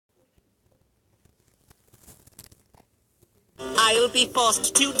I'll be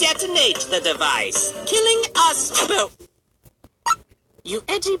forced to detonate the device, killing us both. You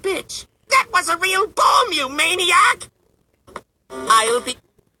edgy bitch. That was a real bomb, you maniac!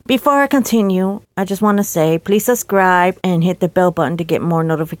 Before I continue, I just want to say, please subscribe and hit the bell button to get more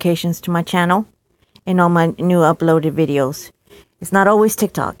notifications to my channel and all my new uploaded videos. It's not always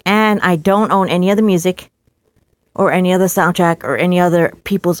TikTok. And I don't own any other music or any other soundtrack or any other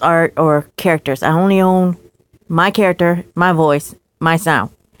people's art or characters. I only own my character, my voice, my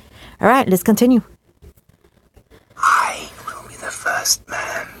sound. Alright, let's continue. I will be the first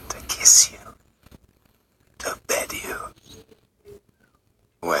man to kiss you, to bed you.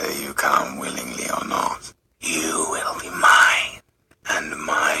 Whether you come willingly or not, you will be mine, and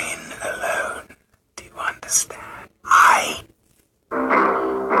mine alone. Do you understand?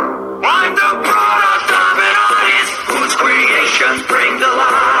 I'm the product of an artist whose creations bring to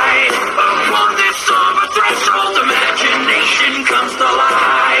life. Upon this somber threshold, imagination comes to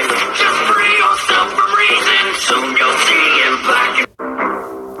life. Just free yourself from reason, soon you'll see in black.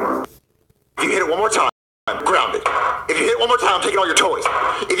 If you hit it one more time, I'm grounded. If you hit it one more time, I'm taking all your toys.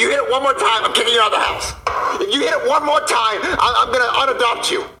 If you hit it one more time, I'm kicking you out of the house. If you hit it one more time, I'm gonna unadopt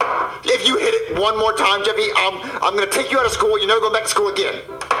you. If you hit it one more time, Jeffy, I'm gonna take you out of school. You're never going back to school again.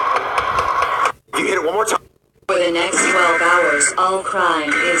 If you hit it one more time. For the next 12 hours, all crime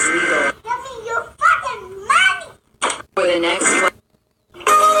is legal. Jeffy, you fucking money! For the next 12 I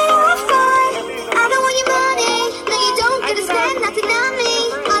don't want your money. No, you don't understand nothing on me.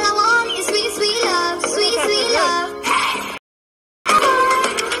 All I want is sweet, sweet love. Sweet, sweet love. I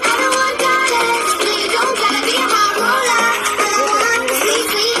don't want dollars. No, you don't gotta be a hot roller. All I want is sweet,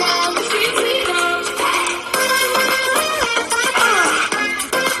 sweet love. Sweet, sweet love.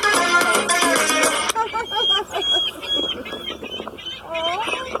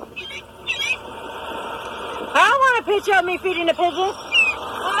 I don't want a picture of me feeding the pigeons.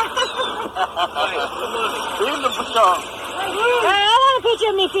 Feed them, Pascal. I want a picture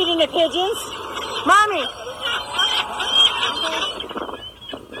of me feeding the pigeons. Mommy.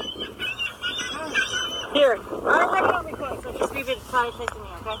 Here. I don't record, so just leave it aside facing me,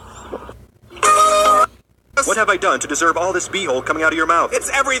 okay? What have I done to deserve all this beehole coming out of your mouth? It's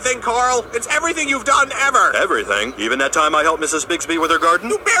everything, Carl. It's everything you've done ever. Everything? Even that time I helped Mrs. Bigsby with her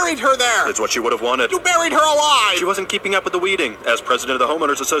garden? You buried her there. It's what she would have wanted. You buried her alive. She wasn't keeping up with the weeding. As president of the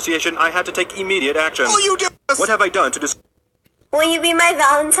Homeowners Association, I had to take immediate action. All you do is... What have I done to deserve... Will you be my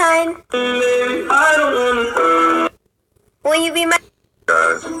Valentine? Will you be my...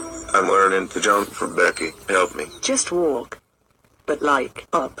 Guys, I'm learning to jump from Becky. Help me. Just walk. But like,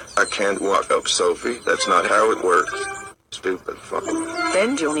 up. I can't walk up, Sophie. That's not how it works. Stupid fucking...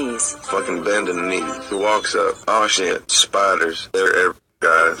 Bend your knees. Fucking bending the knee. He walks up. Oh shit, spiders. They're everywhere,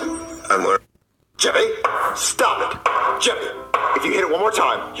 guys. I'm learning. Jeffy, stop it. Jeffy, if you hit it one more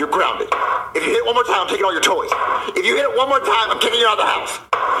time, you're grounded. If you hit it one more time, I'm taking all your toys. If you hit it one more time, I'm kicking you out of the house.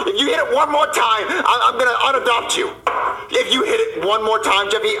 If you hit it one more time, I'm gonna unadopt you. If you hit it one more time,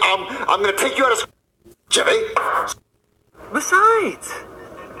 Jeffy, I'm gonna take you out of school. Jeffy. Besides,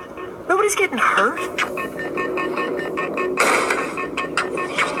 nobody's getting hurt.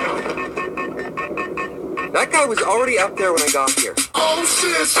 That guy was already up there when I got here. Oh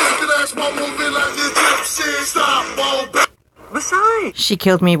shit, that's my movie like this. Shit, stop, ball. Besides, She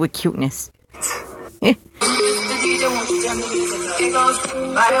killed me with cuteness. It goes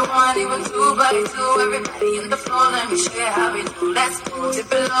by one, even two, by two. Everybody in the floor, let me show you how we do. Let's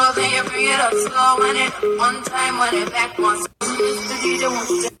dip it low, then you bring it up slow. When it up one time, when it back once. The DJ won't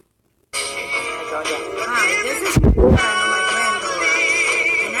you just... Hi, this is my granddaughter,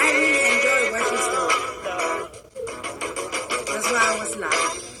 and I really enjoy what she's doing. That's why I was like,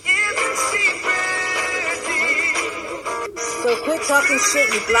 so quit talking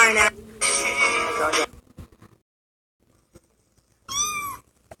shit, you blind ass.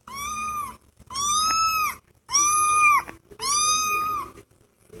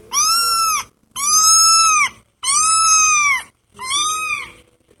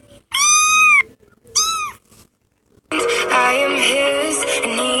 I am his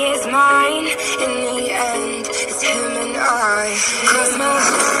and he is mine. In the end, it's him and I. Cross my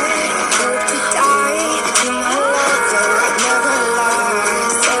heart, hope to die. In my love, though I'd never lie.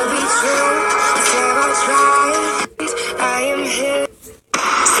 So be true, I swear I'll try. I am his.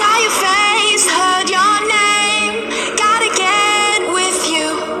 Saw your face, heard your name. Gotta get with you.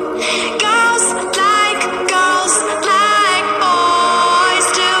 Girls like boys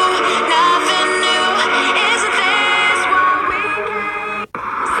do. Nothing new. Isn't this what we get?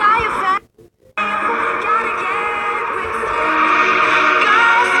 Saw your face. Gotta get with you.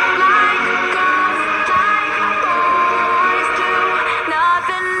 Girls like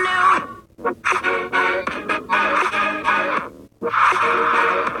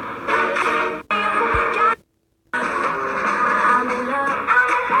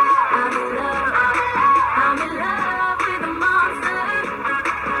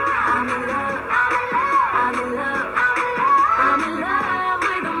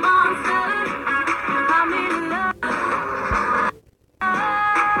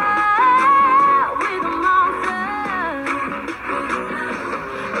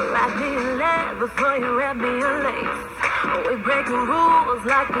We're breaking rules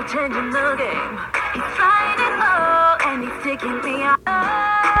like we're changing the game. He's trying it all and he's taking me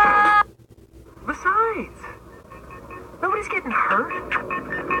out. Besides, nobody's getting hurt.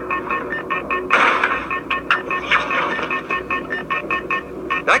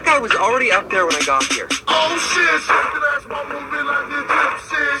 That guy was already up there when I got here. Oh shit! That's one movie like this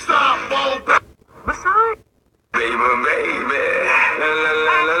gypsy. Stop, won't besides, baby, baby. La, la,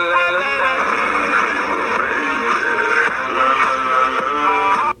 la, la, la, la, la.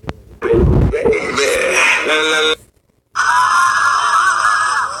 Baby, la, la, la.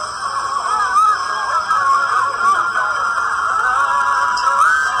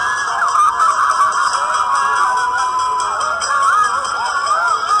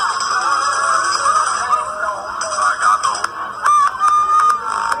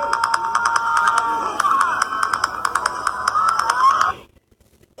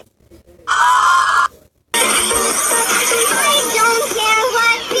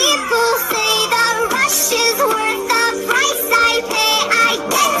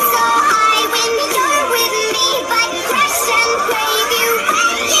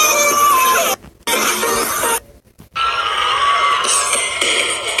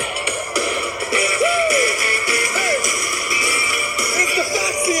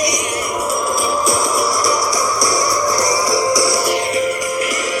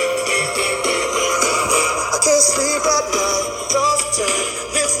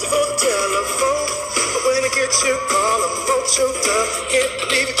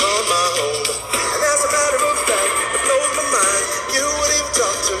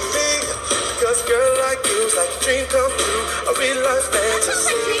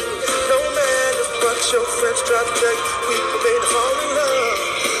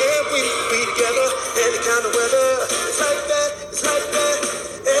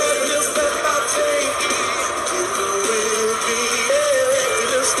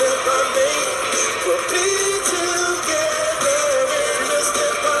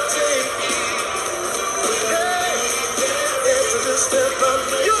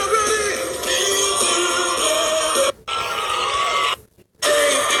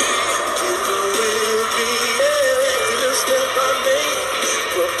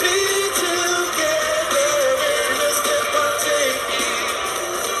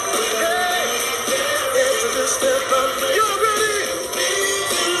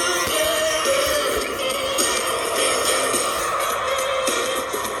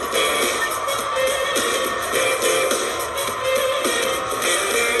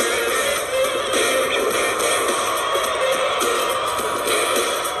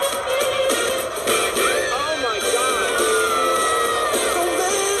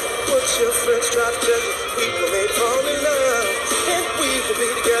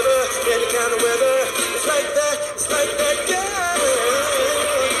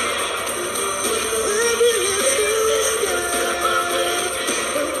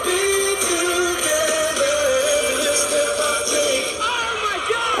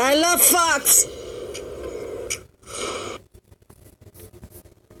 I love Fox.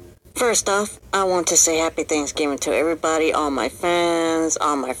 First off, I want to say happy Thanksgiving to everybody, all my fans,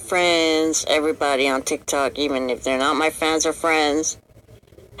 all my friends, everybody on TikTok, even if they're not my fans or friends.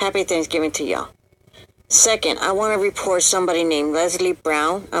 Happy Thanksgiving to y'all. Second, I want to report somebody named Leslie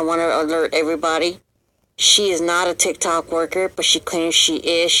Brown. I want to alert everybody. She is not a TikTok worker, but she claims she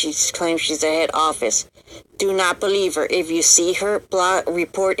is. She claims she's the head office. Do not believe her. If you see her,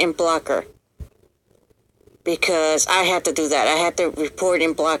 report and block her. Because I have to do that. I have to report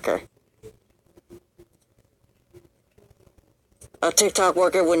and block her. A TikTok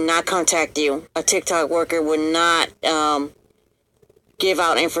worker would not contact you. A TikTok worker would not give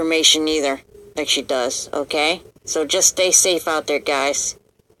out information either, like she does, okay? So just stay safe out there, guys.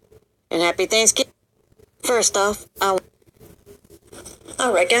 And happy Thanksgiving. First off,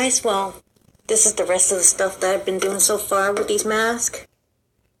 alright, guys, well, this is the rest of the stuff that I've been doing so far with these masks.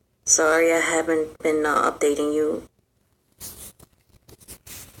 Sorry I haven't been updating you.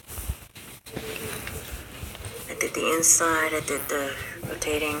 I did the inside, I did the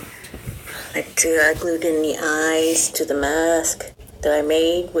rotating. I glued in the eyes to the mask that I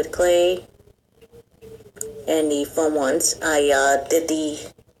made with clay. And the foam ones. I did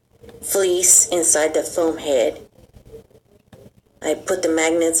the fleece inside the foam head. I put the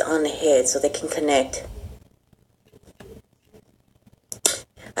magnets on the head so they can connect.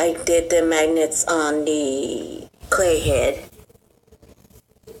 I did the magnets on the clay head.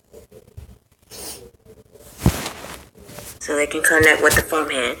 So they can connect with the foam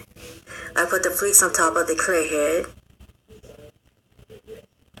head. I put the fleece on top of the clay head.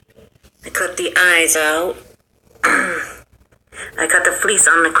 I cut the eyes out. I got the fleece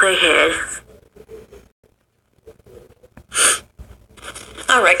on the clay head.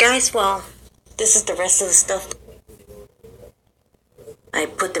 Alright guys, well, this is the rest of the stuff. I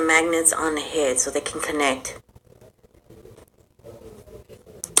put the magnets on the head so they can connect.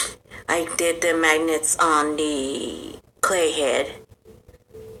 I did the magnets on the clay head.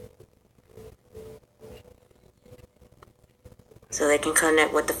 So they can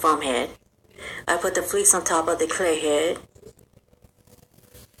connect with the foam head. I put the fleece on top of the clay head.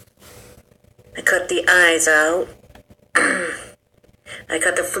 I cut the eyes out. I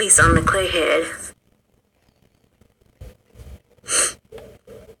cut the fleece on the clay head.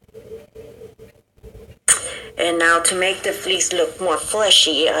 And now to make the fleece look more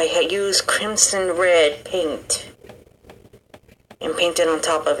fleshy, I used crimson red paint and painted on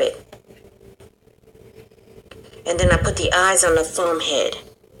top of it. And then I put the eyes on the foam head.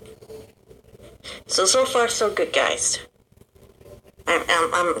 So far so good, guys.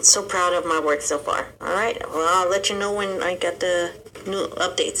 I'm so proud of my work so far. Alright, well, I'll let you know when I get the new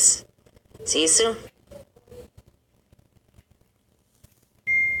updates. See you soon.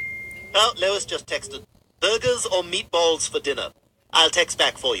 Oh, Lois just texted. Burgers or meatballs for dinner? I'll text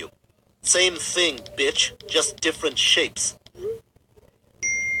back for you. Same thing, bitch. Just different shapes.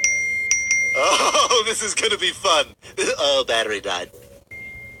 Oh, this is gonna be fun. Oh, battery died.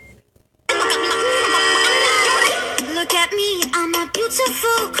 Look at me, I'm a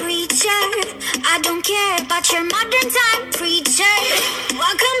beautiful creature. I don't care about your modern time preacher.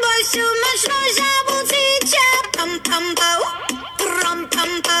 Welcome boys, too much noise, I will teach ya. Pum pum po, pum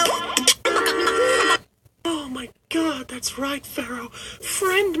pum po. Oh my god, that's right, Pharaoh.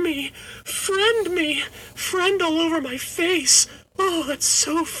 Friend me. Friend me. Friend all over my face. Oh, that's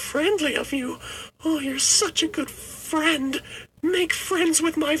so friendly of you. Oh, you're such a good friend. Make friends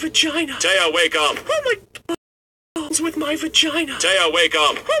with my vagina. Taya, wake up! Oh my god. With my vagina. Taya, wake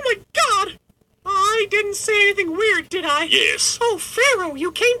up! Oh my god! I didn't say anything weird, did I? Yes. Oh, Pharaoh,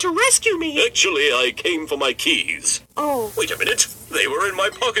 you came to rescue me. Actually, I came for my keys. Oh. Wait a minute. They were in my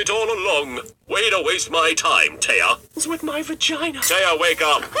pocket all along. Way to waste my time, Taya. With my vagina. Taya, wake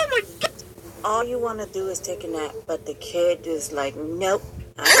up! Oh my god! All you want to do is take a nap, but the kid is like, nope,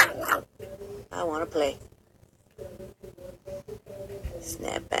 I want to play.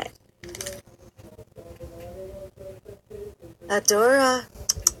 Snap back. Adora,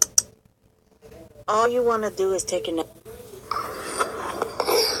 all you want to do is take a nap.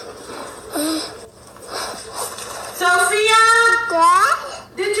 Sophia? Dad?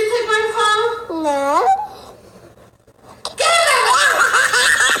 Did you take my phone? No.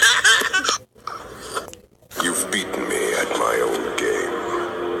 You've beaten me at my own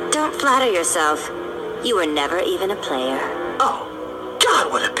game. Don't flatter yourself. You were never even a player. Oh,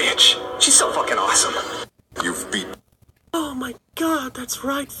 God, what a bitch. She's so fucking awesome. You've beaten... Oh my god, that's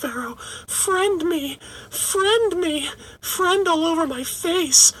right, Pharaoh. Friend me. Friend me. Friend all over my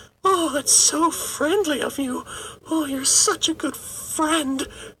face. Oh, that's so friendly of you. Oh, you're such a good friend.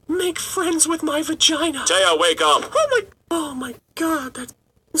 Make friends with my vagina. Taya, wake up! Oh my god,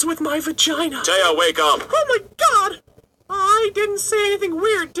 that's with my vagina. Taya, wake up! Oh my god! I didn't say anything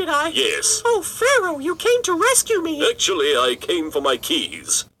weird, did I? Yes. Oh, Pharaoh, you came to rescue me. Actually, I came for my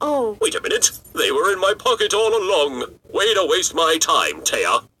keys. Oh. Wait a minute. They were in my pocket all along. Way to waste my time,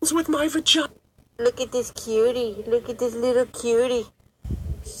 Taya. With my vagina. Look at this cutie. Look at this little cutie.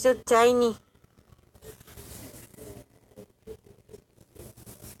 So tiny.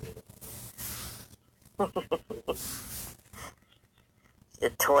 The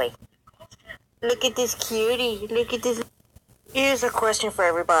toy. Look at this cutie. Look at this. Here's a question for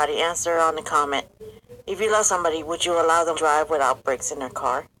everybody. Answer on the comment. If you love somebody, would you allow them to drive without brakes in their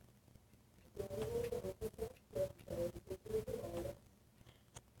car?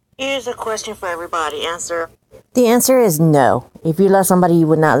 Here's a question for everybody. Answer. The answer is no. If you love somebody, you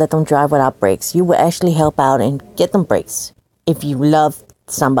would not let them drive without brakes. You would actually help out and get them brakes. If you love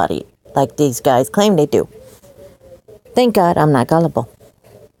somebody, like these guys claim they do. Thank God I'm not gullible.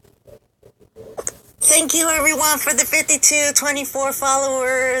 Thank you everyone for the 5224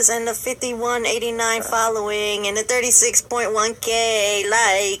 followers and the 5189 following and the 36.1k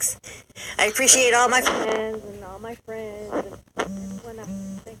likes. I appreciate all my friends and all my friends.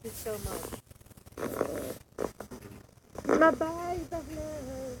 Thank you so much. My baby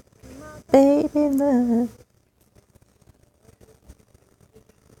love. My baby love.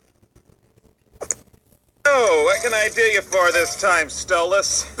 Oh, what can I do you for this time,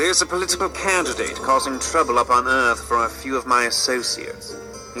 Stolas? There's a political candidate causing trouble up on Earth for a few of my associates.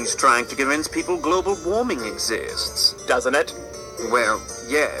 He's trying to convince people global warming exists. Doesn't it? Well,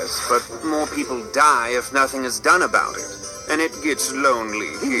 yes, but more people die if nothing is done about it. and it gets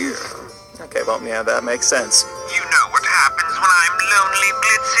lonely here. Okay, well, yeah, that makes sense. You know what happens when I'm lonely,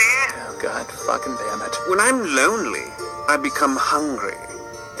 Blitzy? Oh, God fucking damn it. When I'm lonely, I become hungry.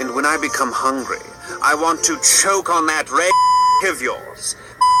 And when I become hungry, I want to choke on that red of yours.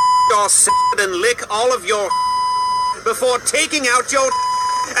 Your and lick all of your before taking out your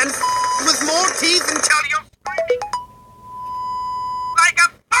and with more teeth until you're like a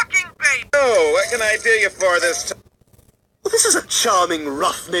fucking baby. Oh, what can I do you for this time? Well, this is a charming,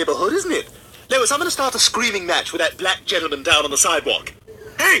 rough neighborhood, isn't it? Lewis, I'm going to start a screaming match with that black gentleman down on the sidewalk.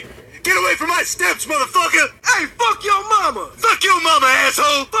 Hey, get away from my steps, motherfucker! Hey, fuck your mama! Fuck your mama,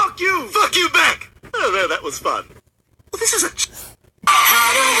 asshole! Fuck you! Fuck you back! Oh, there, that was fun. Well, this is a...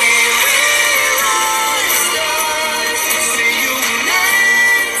 How do we realize stars? See you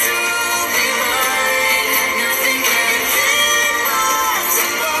meant to be mine. Nothing can keep us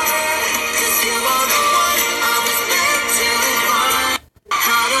apart. 'Cause you are the one I was meant to find.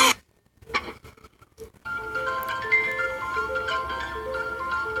 How do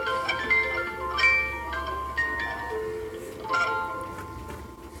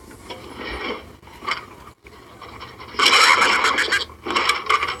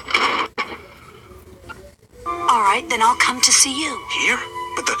All right, then I'll come to see you. Here?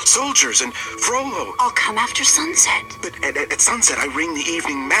 But the soldiers and Frollo. I'll come after sunset. But at sunset, I ring the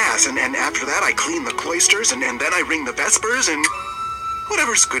evening mass, and after that, I clean the cloisters, and then I ring the vespers, and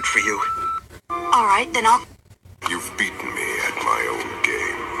whatever's good for you. All right, then I'll... You've beaten me at my own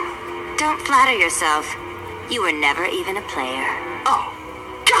game. Don't flatter yourself. You were never even a player. Oh,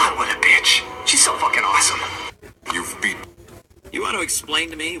 God, what a bitch. She's so fucking awesome. You've beat... You want to explain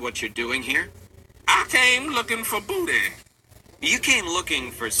to me what you're doing here? I came looking for booty. You came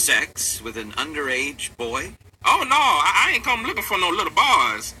looking for sex with an underage boy? Oh, no, I ain't come looking for no little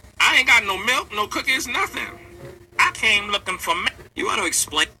boys. I ain't got no milk, no cookies, nothing. I came looking for men. You want to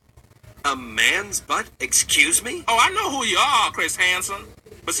explain... A man's butt? Excuse me? Oh, I know who you are, Chris Hansen.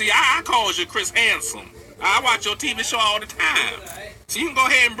 But see, I calls you Chris Hansen. I watch your TV show all the time. So you can go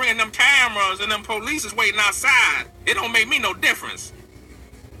ahead and bring them cameras and them police is waiting outside. It don't make me no difference.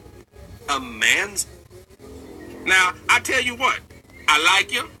 A man's... Now, I tell you what. I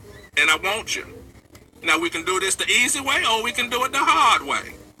like you, and I want you. Now, we can do this the easy way, or we can do it the hard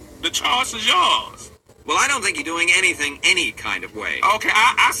way. The choice is yours. Well, I don't think you're doing anything any kind of way. Okay,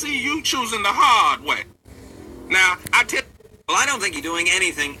 I see you choosing the hard way. Now, I tell... Well, I don't think you're doing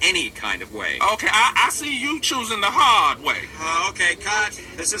anything any kind of way. Okay, I see you choosing the hard way. Okay, cut.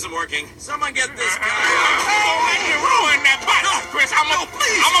 This isn't working. Someone get this guy out. Oh, man, you ruined that butt. No, Chris, I'm a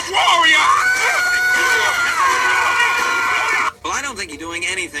warrior. Well, I don't think you're doing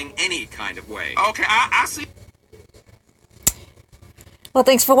anything any kind of way. Okay, I see... Well,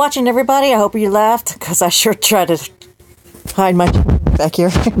 thanks for watching, everybody. I hope you laughed, because I sure tried to hide my back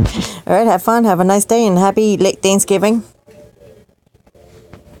here. All right, have fun. Have a nice day, and happy late Thanksgiving.